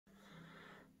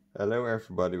Hello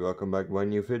everybody, welcome back to my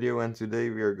new video, and today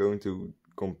we are going to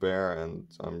compare, and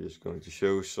I'm just going to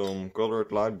show some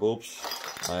colored light bulbs.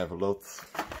 I have a lot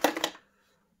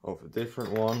of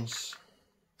different ones.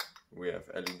 We have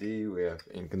LED, we have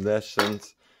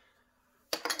incandescent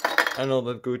and all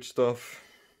that good stuff.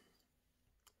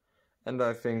 And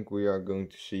I think we are going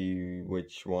to see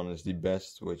which one is the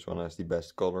best, which one has the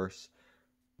best colors.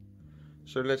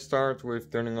 So let's start with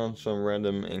turning on some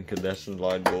random incandescent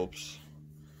light bulbs.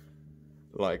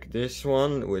 Like this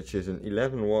one, which is an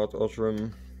 11 watt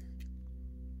Osram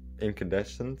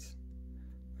incandescent.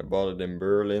 I bought it in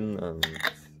Berlin, and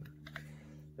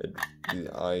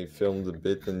I filmed a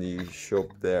bit in the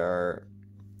shop there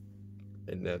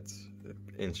in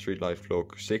Streetlight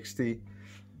Vlog 60.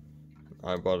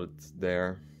 I bought it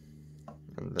there,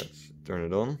 and let's turn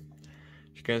it on.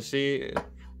 As you can see,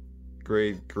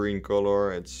 great green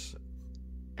color. It's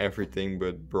everything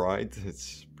but bright.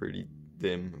 It's pretty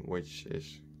dim, which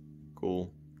is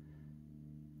cool.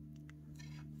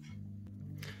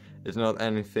 It's not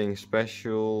anything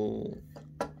special,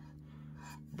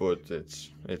 but it's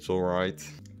alright.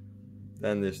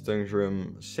 Then this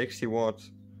tungsten 60 watt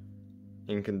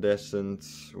incandescent,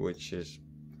 which is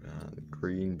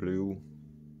green blue.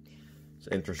 It's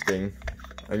interesting,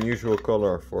 unusual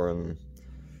color for an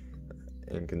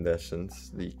incandescent.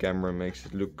 The camera makes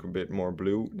it look a bit more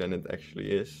blue than it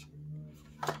actually is.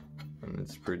 And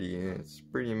it's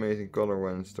pretty amazing color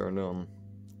when it's turned on.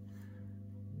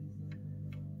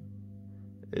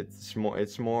 It's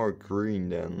more green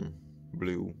than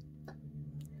blue.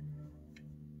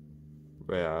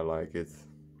 But yeah, I like it.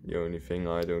 The only thing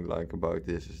I don't like about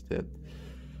this is that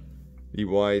the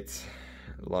white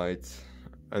light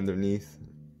underneath.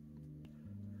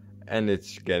 And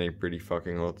it's getting pretty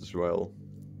fucking hot as well.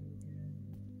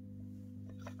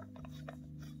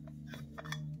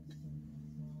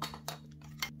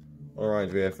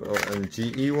 Alright, we have a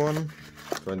GE one,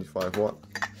 25 watt,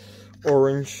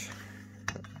 orange.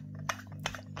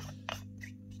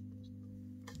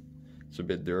 It's a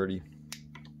bit dirty.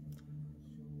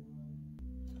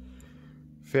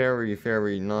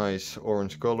 Very nice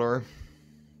orange color.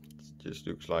 It just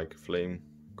looks like a flame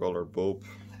colored bulb.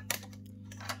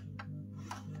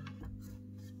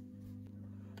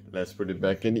 Let's put it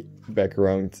back in the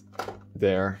background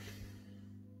there.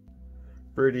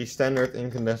 Pretty standard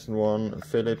incandescent one, a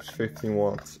Philips 15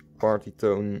 watt party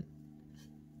tone.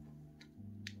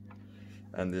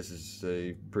 And this is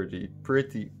a pretty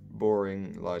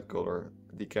boring light color.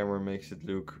 The camera makes it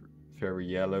look very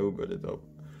yellow, but it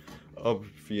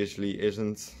obviously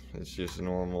isn't. It's just a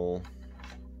normal,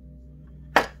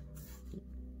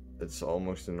 it's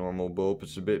almost a normal bulb.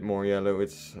 It's a bit more yellow.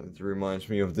 It reminds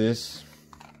me of this.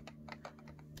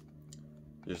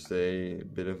 Just a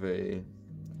bit of a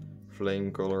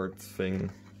flame colored thing,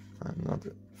 and not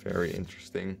very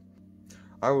interesting.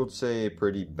 I would say a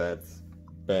pretty bad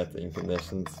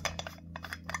incandescent.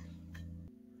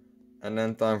 And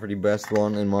then time for the best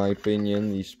one, in my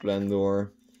opinion, the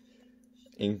Splendor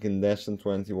incandescent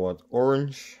 20 watt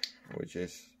orange, which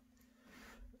is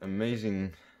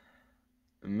amazingly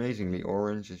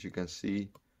orange, as you can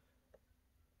see.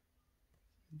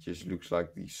 It just looks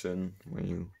like the sun when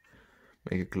you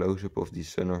make a close-up of the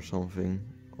sun or something,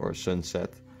 or a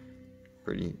sunset.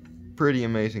 Pretty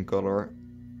amazing color.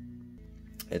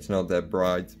 It's not that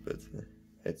bright, but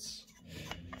it's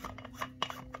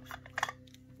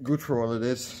good for what it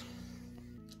is.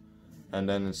 And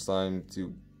then it's time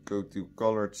to go to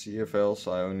colored CFLs.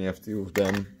 I only have 2 of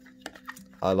them.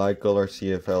 I like colored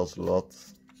CFLs a lot.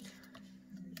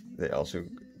 They also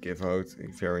give out a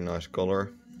very nice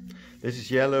color. This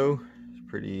is yellow. It's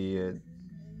pretty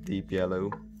deep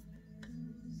yellow.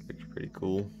 Looks pretty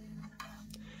cool.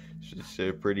 It's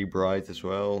pretty bright as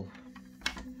well,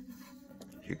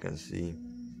 you can see.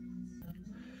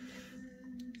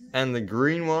 And the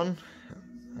green one,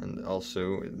 and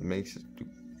also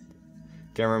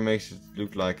camera makes it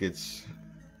look like it's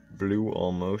blue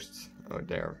almost. Oh,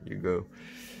 there you go.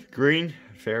 Green,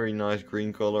 very nice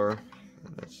green color.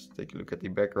 Let's take a look at the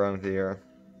background here.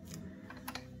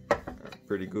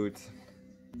 Pretty good.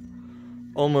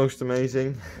 Almost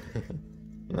amazing.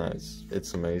 Nice,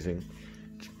 it's amazing.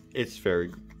 It's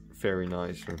very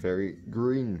nice and very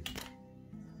green,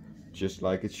 just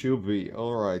like it should be.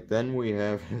 Alright, then we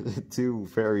have 2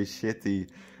 very shitty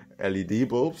LED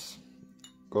bulbs,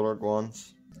 colored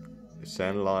ones,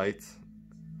 sunlight,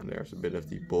 and there's a bit of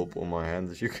the bulb on my hand,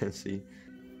 as you can see.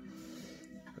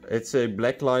 It's a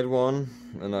black light one,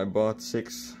 and I bought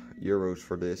 €6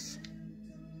 for this.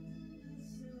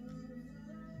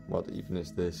 What even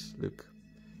is this? Look.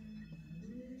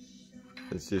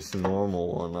 It's just a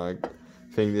normal one. I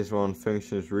I think this one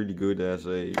functions really good as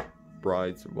a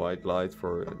bright white light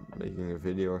for making a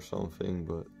video or something,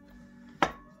 but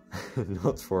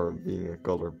not for being a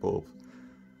colored bulb.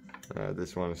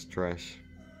 This one is trash.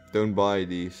 Don't buy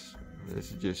these.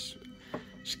 This is just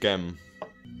scam.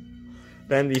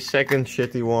 Then the second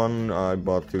shitty one, I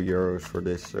bought €2 for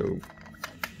this, so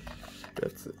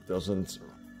that doesn't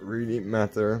really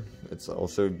matter. It's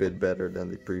also a bit better than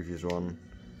the previous one,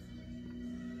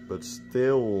 but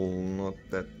still not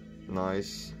that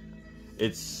nice.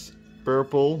 It's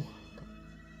purple,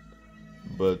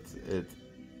 but it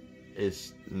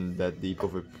isn't that deep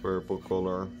of a purple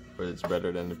color, but it's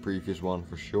better than the previous one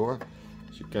for sure.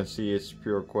 As you can see, it's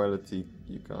pure quality.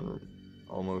 You can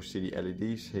almost see the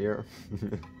LEDs here.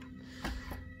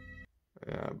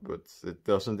 Yeah, but it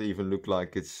doesn't even look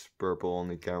like it's purple on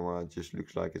the camera, it just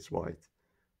looks like it's white.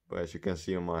 But as you can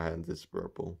see on my hand, it's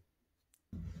purple.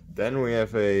 Then we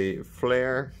have a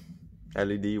flare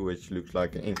LED, which looks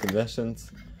like an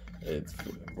incandescent. It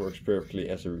works perfectly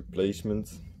as a replacement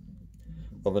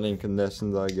of an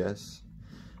incandescent, I guess.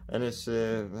 And it's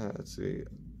a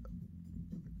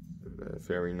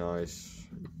very nice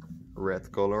red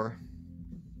color.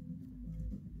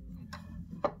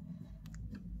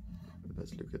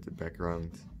 Let's look at the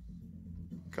background.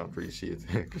 Can't really see it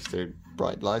because the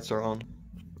bright lights are on.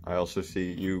 I also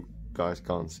see, you guys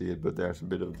can't see it, but there's a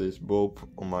bit of this bulb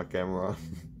on my camera.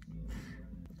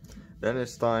 Then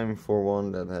it's time for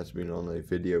one that has been on a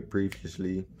video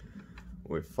previously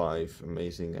with 5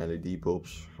 amazing LED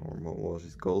bulbs, or what was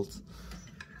it called?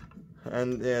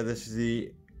 And yeah, this is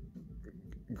the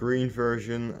green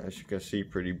version. As you can see,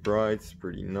 pretty bright,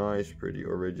 pretty nice, pretty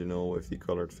original with the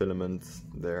colored filament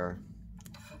there.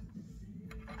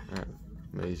 Yeah,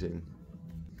 amazing.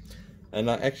 And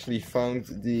I actually found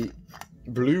the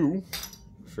blue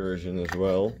version as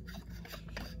well.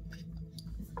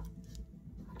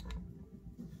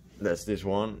 That's this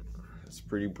one. It's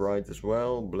pretty bright as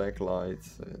well, black light.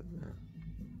 As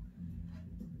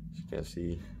you can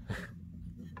see,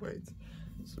 wait,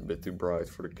 it's a bit too bright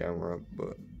for the camera,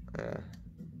 but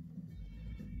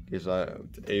gives out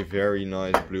a very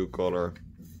nice blue color.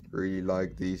 Really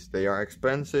like these. They are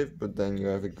expensive, but then you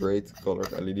have a great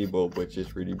colored LED bulb, which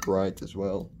is really bright as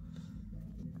well.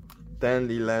 Then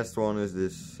the last one is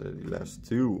this. The last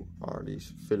two are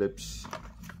these Philips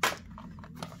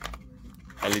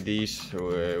LEDs,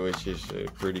 which is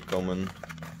pretty common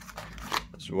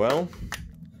as well.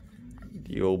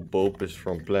 The old bulb is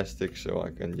from plastic, so I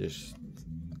can just,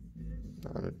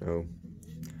 I don't know,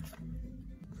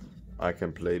 I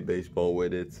can play baseball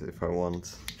with it if I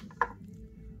want.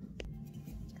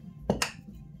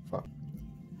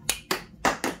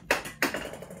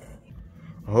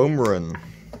 Home run.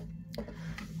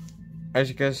 As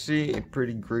you can see,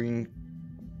 pretty green,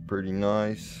 pretty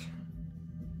nice.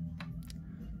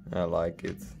 I like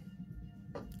it.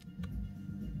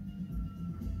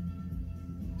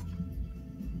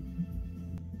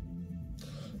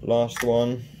 Last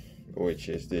one, which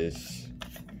is this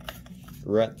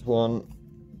red one.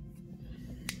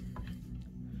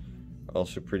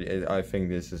 Also pretty, I think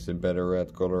this is a better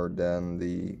red color than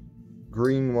the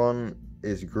green one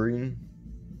is green.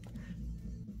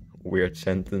 Weird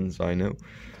sentence, I know,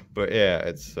 but yeah,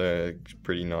 it's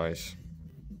pretty nice.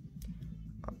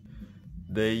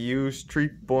 They use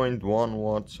 3.1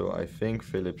 watts, so I think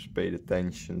Philips paid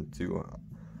attention to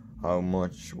how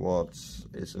much watts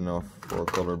is enough for a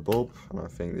colored bulb, and I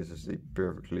think this is a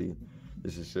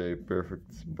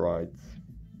perfect bright.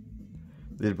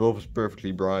 This bulb is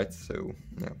perfectly bright, so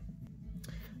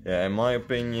yeah. In my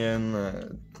opinion,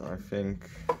 I think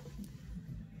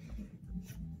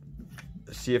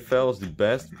CFL is the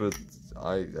best, but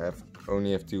I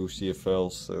only have 2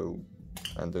 CFLs, so,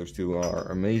 and those 2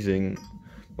 are amazing.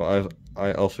 But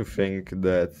I also think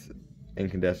that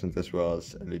incandescent as well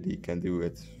as LED can do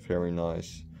it very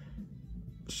nice.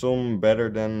 Some better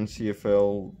than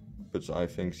CFL, but I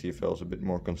think CFL is a bit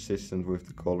more consistent with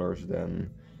the colors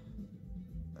than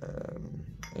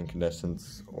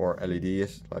incandescent or LED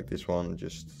is. Like this one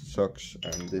just sucks,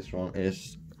 and this one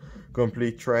is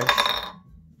complete trash.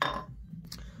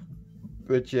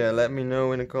 But yeah, let me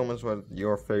know in the comments what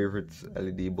your favorite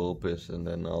LED bulb is, and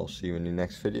then I'll see you in the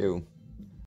next video.